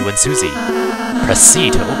manual for you and Susie. Press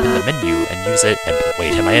C to open the menu and use it and...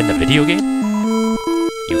 Wait, am I in the video game?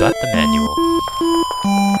 You got the manual.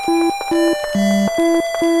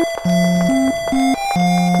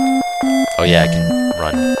 Oh yeah, I can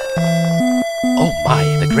run. Oh my,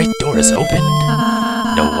 the great door is opened!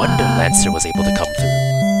 No wonder Lancer was able to come through.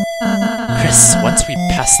 Chris, once we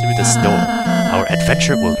pass through this door, our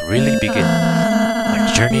adventure will really begin.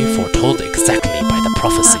 A journey foretold exactly by the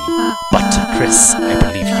prophecy. But, Chris, I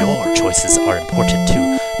believe your choices are important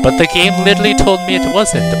too. But the game literally told me it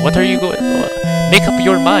wasn't. What are you going... Make up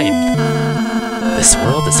your mind. This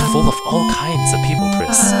world is full of all kinds of people,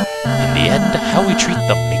 Chris. In the end, how we treat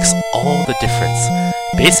them makes all the difference.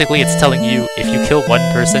 Basically, it's telling you, if you kill one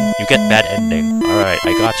person, you get bad ending. Alright,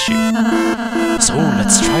 I got you. So,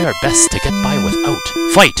 let's try our best to get by without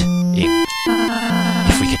fighting.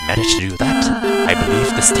 If we can manage to do that, I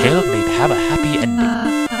believe this tale may have a happy ending.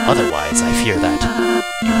 Otherwise, I fear that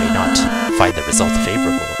you may not find the result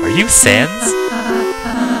favorable. Are you Sans?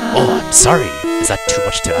 Oh, I'm sorry. Is that too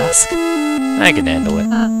much to ask? I can handle it.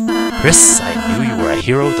 Chris, I knew you were a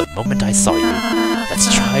hero the moment I saw you.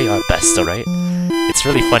 Let's try our best, alright? It's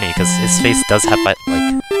really funny because his face does have that,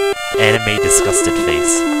 like, anime disgusted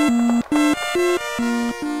face.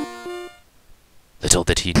 Little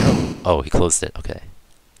did he know. Oh, he closed it. Okay.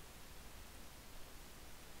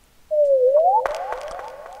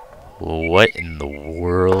 What in the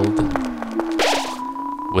world?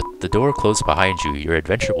 With the door closed behind you, your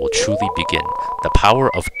adventure will truly begin. The power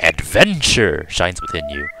of adventure shines within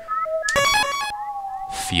you.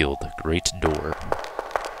 Field, great door.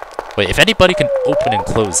 Wait, if anybody can open and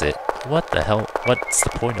close it, what the hell? What's the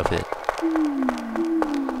point of it?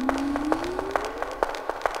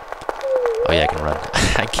 Oh yeah, I can run.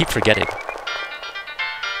 I keep forgetting.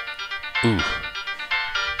 Ooh.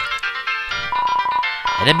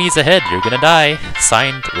 Enemies ahead, you're gonna die.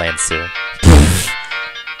 Signed, Lancer.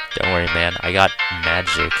 Don't worry, man. I got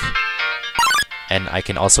magic. And I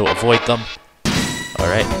can also avoid them.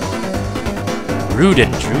 Alright.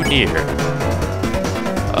 Rudin drew near.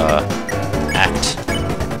 Act.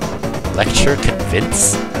 Lecture,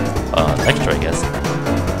 convince? Lecture, I guess.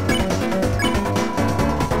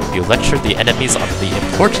 You lectured the enemies on the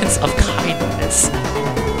importance of kindness.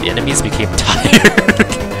 The enemies became tired.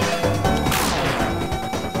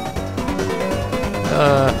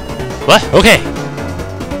 What? Okay!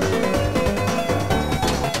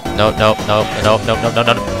 No.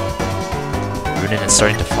 Runin is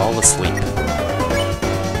starting to fall asleep.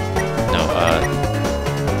 No,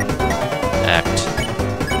 act.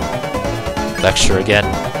 Lecture again.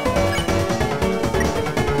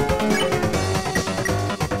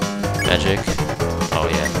 Magic. Oh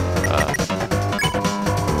yeah.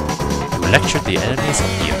 You lectured the enemies on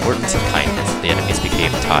the importance of kindness. The enemies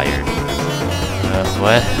became tired.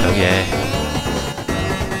 What? Okay.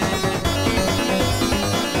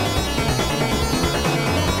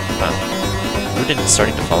 Rudin is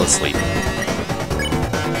starting to fall asleep.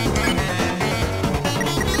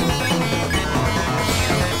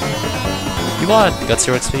 You won! Got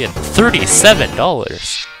 0 XP and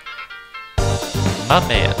 $37! My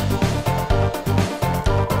man.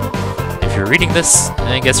 If you're reading this,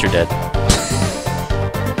 I guess you're dead.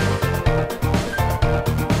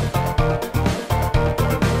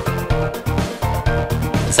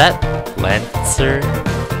 Is that Lancer?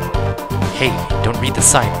 Hey, don't read the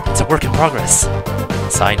sign. It's a work in progress.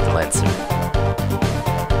 Signed, Lancer.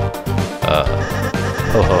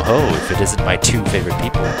 Ho ho ho, if it isn't my 2 favorite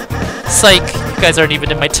people. Psych! You guys aren't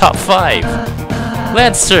even in my top 5!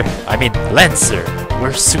 Lancer!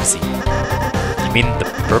 Where's Susie? You mean the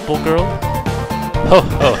purple girl? Ho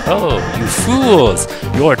ho ho, you fools!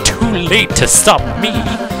 You're too late to stop me!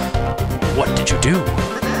 What did you do?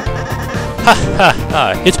 Ha ha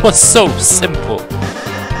ha, it was so simple!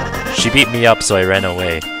 She beat me up, so I ran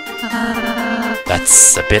away.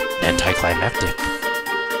 That's a bit anticlimactic.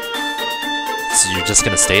 So you're just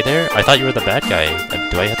gonna stay there? I thought you were the bad guy.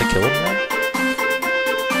 Do I have to kill him now?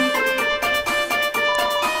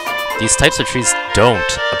 These types of trees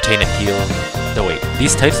don't obtain a heal. No wait,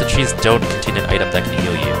 these types of trees don't contain an item that can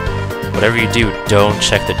heal you. Whatever you do, don't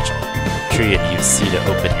check the tree and use C to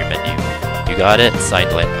open your menu. You got it?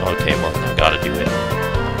 Signed land. Okay, well, I gotta do it.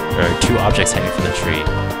 There are 2 objects hanging from the tree.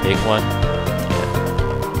 Big one.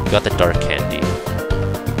 Yeah. You got the dark candy.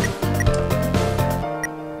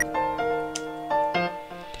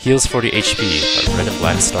 Heals 40 HP. A red and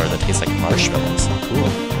black star that tastes like marshmallows. Cool.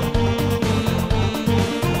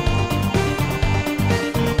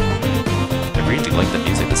 I really like the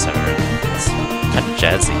music this time around. It's kind of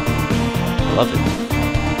jazzy. I love it.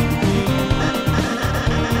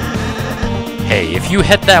 Hey, if you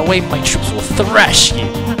head that way, my troops will thrash you!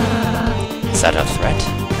 Is that a threat?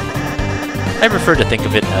 I prefer to think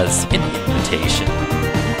of it as an invitation.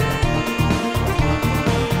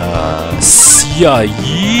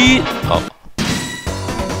 Yeet! Oh.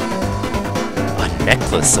 A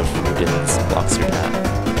necklace of Rudins blocks your path.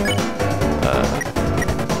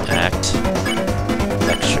 Act.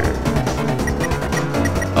 Lecture.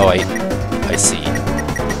 Oh, I see.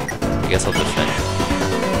 I guess I'll defend.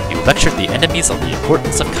 You lectured the enemies on the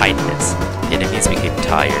importance of kindness. The enemies became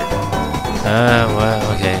tired.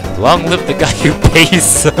 Well, okay. Long live the guy who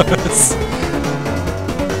pays us!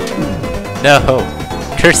 No!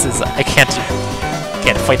 Curses, I can't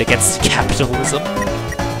fight against capitalism.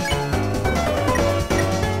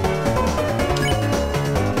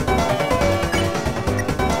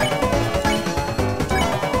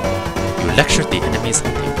 You lectured the enemies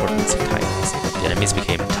on the importance of kindness. The enemies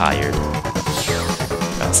became tired.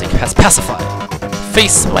 Bouncing has pacified.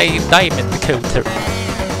 Face my diamond counter.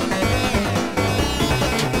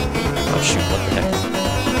 Oh shoot, what the heck?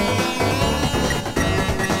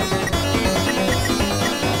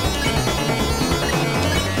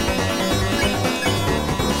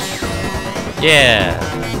 Yeah!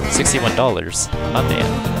 $61. Hot damn.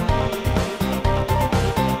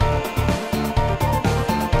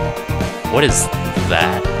 What is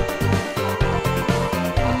that?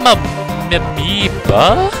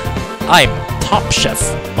 Amoeba? I'm top chef.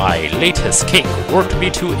 My latest cake worked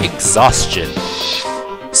me to exhaustion.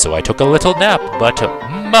 So I took a little nap, but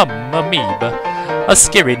amoeba. A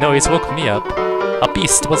scary noise woke me up. A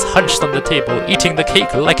beast was hunched on the table, eating the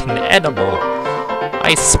cake like an animal.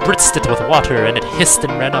 I spritzed it with water and it hissed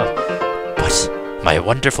and ran off. But my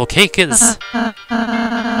wonderful cake is...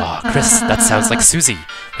 Oh, Chris, that sounds like Susie.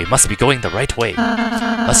 We must be going the right way.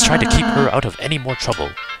 Let's try to keep her out of any more trouble.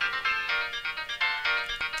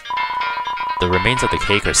 The remains of the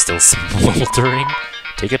cake are still smoldering.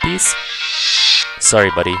 Take a piece? Sorry,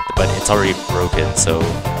 buddy, but it's already broken, so...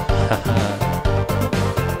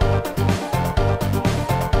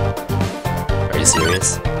 Are you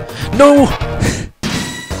serious? No!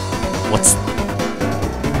 What's...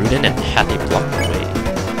 Rudin and Hattie blocked the way.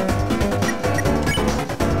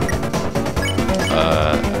 I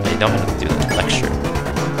don't want to do the lecture.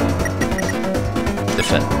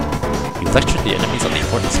 Defend. You lectured the enemies on the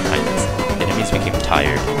importance of kindness. The enemies became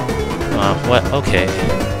tired. What? Okay.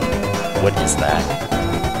 What is that?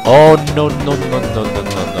 Oh, no, no, no, no, no, no,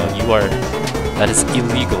 no. You are... That is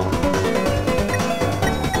illegal.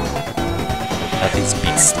 At these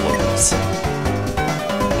beat slopes.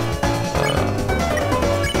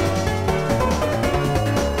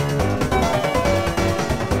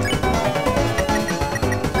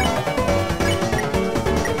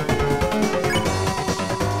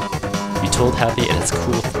 Told Happy and its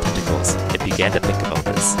cool tentacles. It began to think about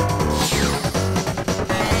this.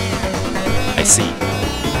 I see.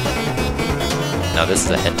 Now this is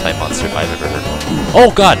a hentai monster if I've ever heard one.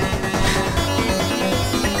 Oh god!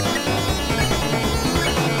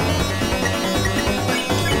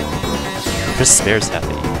 Chris spares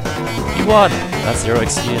Happy. You won! That's 0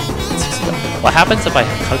 XP and 60. What happens if I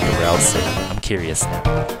hug the Rouse? I'm curious now.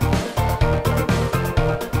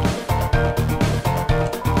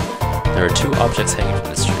 There are 2 objects hanging from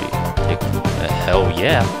this tree. Take one. Hell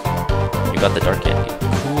yeah! You got the dark candy.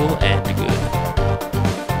 Cool and good.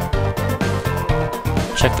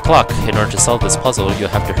 Check the clock. In order to solve this puzzle, you'll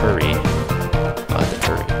have to hurry. Then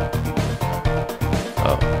hurry.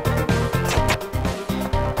 Oh.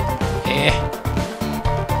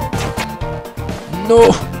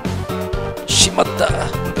 No! Shimatta!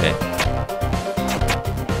 Okay.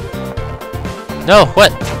 No!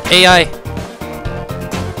 What? AI!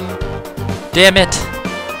 Damn it!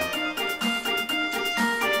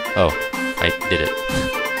 Oh, I did it.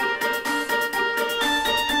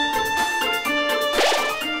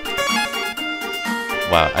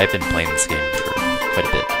 Wow, I've been playing this game for quite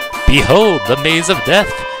a bit. Behold, the maze of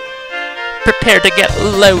death! Prepare to get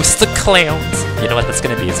lost, the clowns! You know what, that's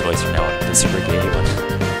gonna be his voice from now on, the super gay one.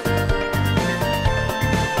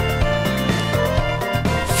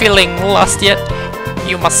 Feeling lost yet?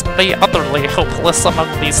 You must be utterly hopeless among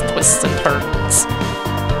these twists and turns.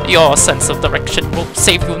 Your sense of direction will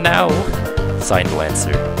save you now. Signed,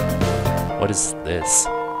 Lancer. What is this?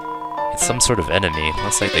 It's some sort of enemy.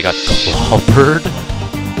 Looks like they got clobbered.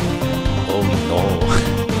 Oh no.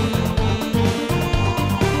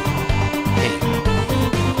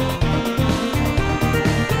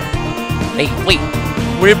 Hey, wait!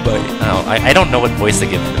 Where am I? Oh, I don't know what voice to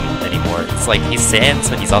give him anymore. It's like he's Sans,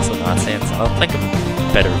 but he's also not Sans. I'll think of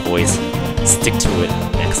a better voice and stick to it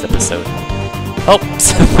next episode. Oh,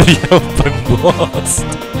 somebody help, I'm lost!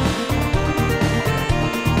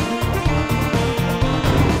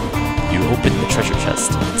 You opened the treasure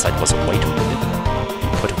chest. Inside was a white ribbon. You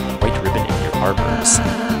put a white ribbon in your armors.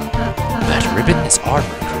 That ribbon is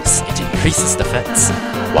armor, Chris. It increases defense.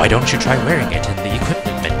 Why don't you try wearing it in the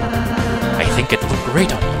equipment menu? I think it'd look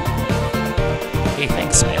great on you. Hey,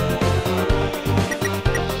 thanks, man.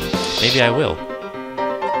 Maybe I will.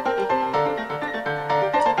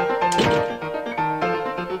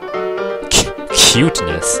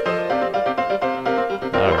 Cuteness.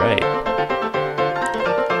 Alright.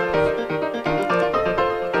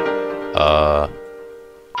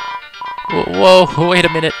 Whoa, wait a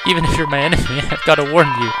minute. Even if you're my enemy, I've gotta warn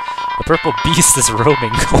you. A purple beast is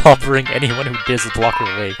roaming, clobbering anyone who dares block her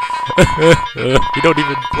way. You don't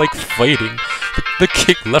even like fighting. The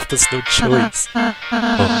kick left us no choice.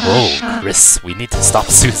 Oh, Chris, we need to stop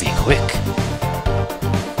Susie, quick.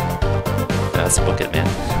 Let's book it, man.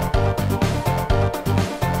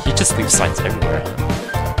 He just leaves signs everywhere,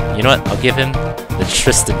 huh? You know what? I'll give him the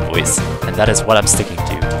Tristan voice, and that is what I'm sticking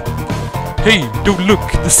to. Hey, don't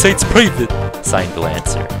look! The site's private! Signed,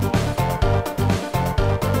 Lancer.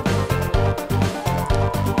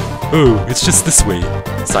 Oh, it's just this way.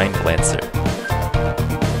 Signed, Lancer.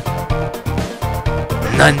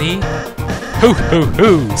 Nani? Ho ho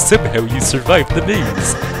ho! Somehow you survived the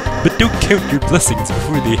maze. But don't count your blessings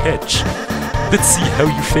before they hatch. Let's see how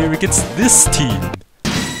you fare against this team.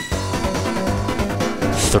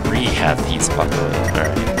 3 have these, by the way.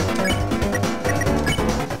 Alright.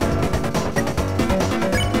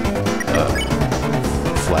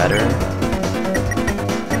 Flatter.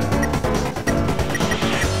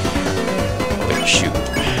 Wait, shoot.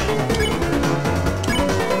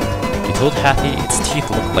 He told Hathy its teeth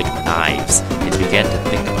looked like knives, and began to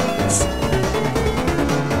think about this.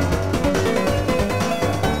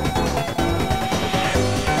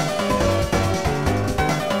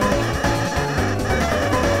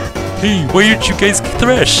 Hey, why aren't you guys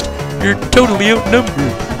thrashed? You're totally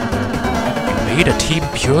outnumbered. You made a team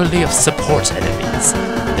purely of support enemies.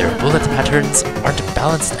 Their bullet patterns aren't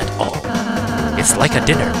balanced at all. It's like a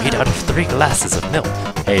dinner made out of 3 glasses of milk.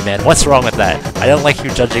 Hey man, what's wrong with that? I don't like you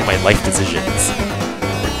judging my life decisions.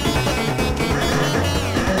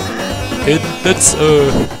 And that's,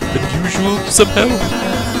 unusual somehow?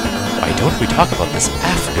 Why don't we talk about this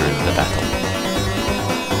after the battle?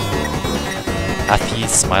 Hathy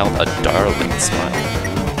smiled a darling smile.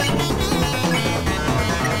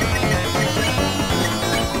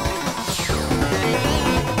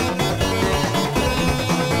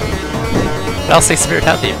 I'll say Spirit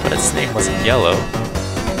Hathy, but its name wasn't yellow.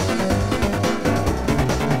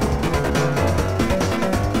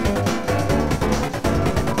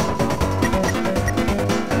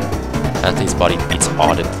 Hathy's body beats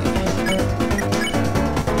audibly.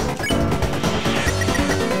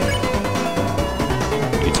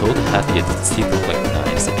 You told Hathy its teeth look like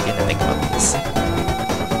knives, and began to think about this.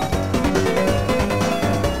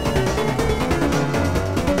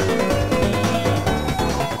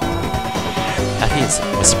 Hathy is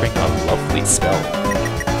whispering a lovely spell.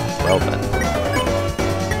 Well then.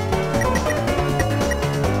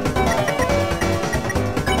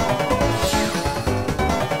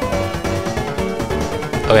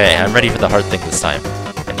 Okay, I'm ready for the hard thing this time.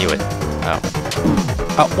 I knew it. Ow.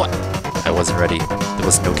 Oh, what? I wasn't ready. There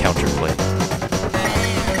was no counterplay.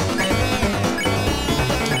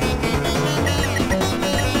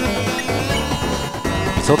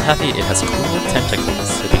 You told Hathy it has cool tentacles,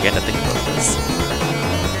 so I began to think about this.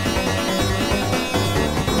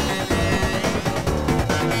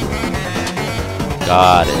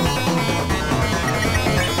 Got it.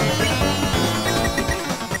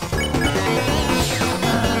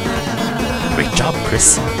 Great job,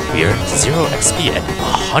 Chris. We earned 0 XP and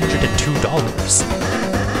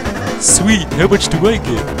 $102. Sweet, how much do I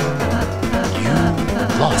get? You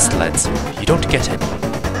lost, Lancer. You don't get any.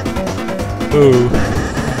 Oh.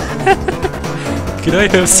 Can I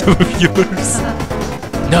have some of yours?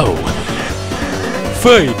 No.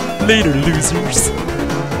 Fine, later, losers.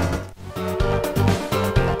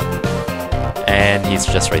 And he's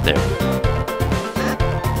just right there.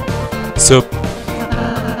 Sup?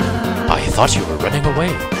 I thought you were running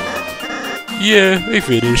away. Yeah, I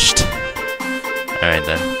finished. Alright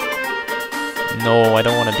then. No, I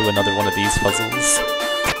don't want to do another one of these puzzles.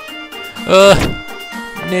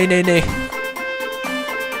 Nay, nay, nay.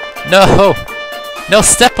 No! No,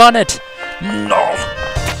 step on it! No!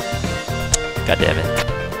 God damn it.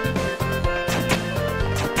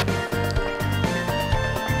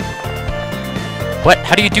 What?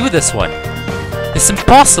 How do you do this one? It's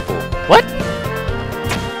impossible! What?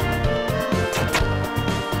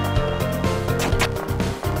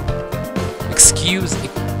 Excuse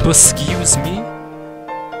me?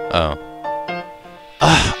 Oh.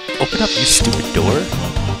 Open up, you stupid door.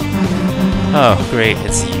 Oh, great,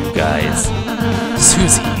 it's you guys.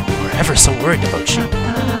 Susie, we were ever so worried about you.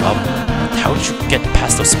 How'd you get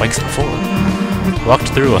past those spikes before? Walked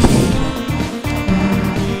through them.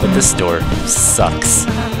 But this door sucks.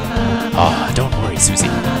 Don't worry, Susie.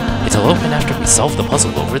 It'll open after we solve the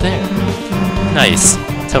puzzle over there. Nice.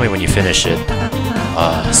 Tell me when you finish it.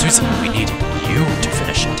 Susie, we need you to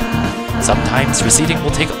finish it. Sometimes receding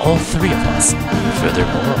will take all 3 of us.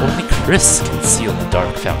 Furthermore, only Chris can seal the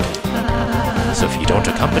dark fountain. So if you don't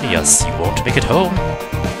accompany us, you won't make it home.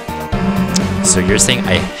 So you're saying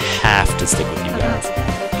I have to stick with you guys?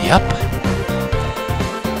 Yup.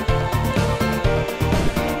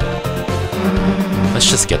 Let's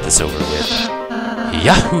just get this over with.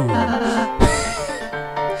 Yahoo!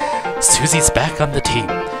 Susie's back on the team.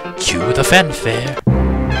 Cue the fanfare.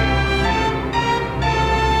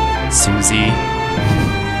 Susie,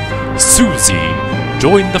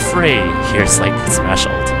 join the fray. Here's like Smash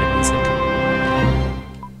Ultimate music.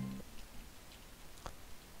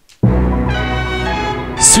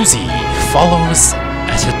 Susie follows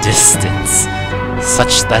at a distance,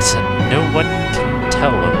 such that no one can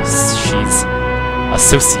tell she's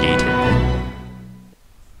associated.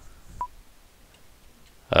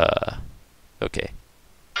 Okay.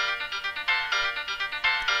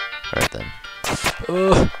 Alright then.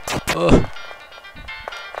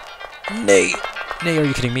 Nay! Nay, are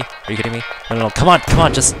you kidding me? Are you kidding me? No, no, no, come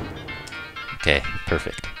on, just... Okay,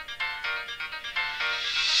 perfect.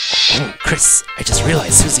 Oh, Chris, I just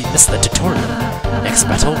realized Susie missed the tutorial. Next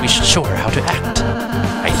battle, we should show her how to act.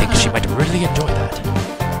 I think she might really enjoy that.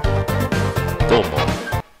 Domo.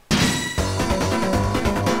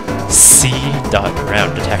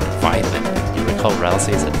 C.Round attacked violently. You recall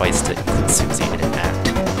Ralsei's advice to include Susie in an act.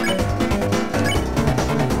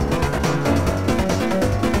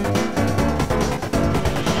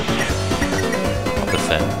 I'll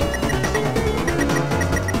defend.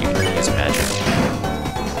 You can use magic.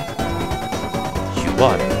 You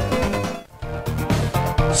won.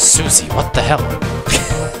 Susie, what the hell?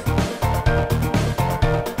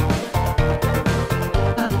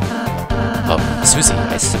 Susie,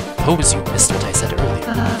 I suppose you missed what I said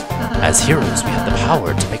earlier. As heroes, we have the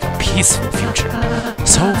power to make a peaceful future.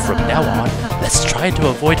 So, from now on, let's try to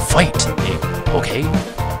avoid fighting, okay?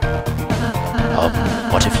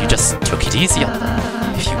 What if you just took it easy on them?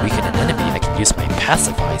 If you weaken an enemy, I can use my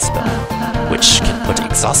Pacify spell, which can put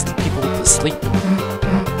exhausted people to sleep.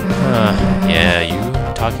 Yeah, you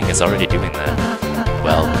talking is already doing that.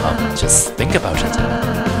 Well, just think about it.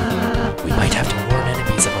 We might have to warn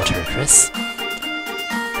enemies about her, Chris.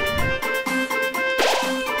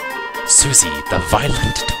 Susie, the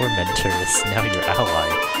violent tormentor, is now your ally.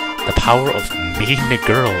 The power of mean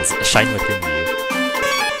girls shine within you.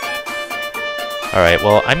 Alright,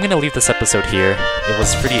 well, I'm gonna leave this episode here. It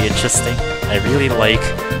was pretty interesting. I really like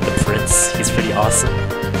the prince. He's pretty awesome.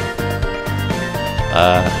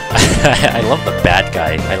 I love the bad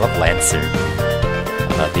guy. I love Lancer.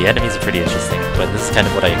 The enemies are pretty interesting, but this is kind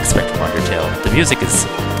of what I expect from Undertale. The music is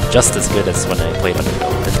just as good as when I played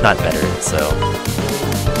Undertale, if not better, so...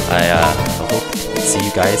 I hope to see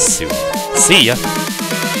you guys soon. See ya!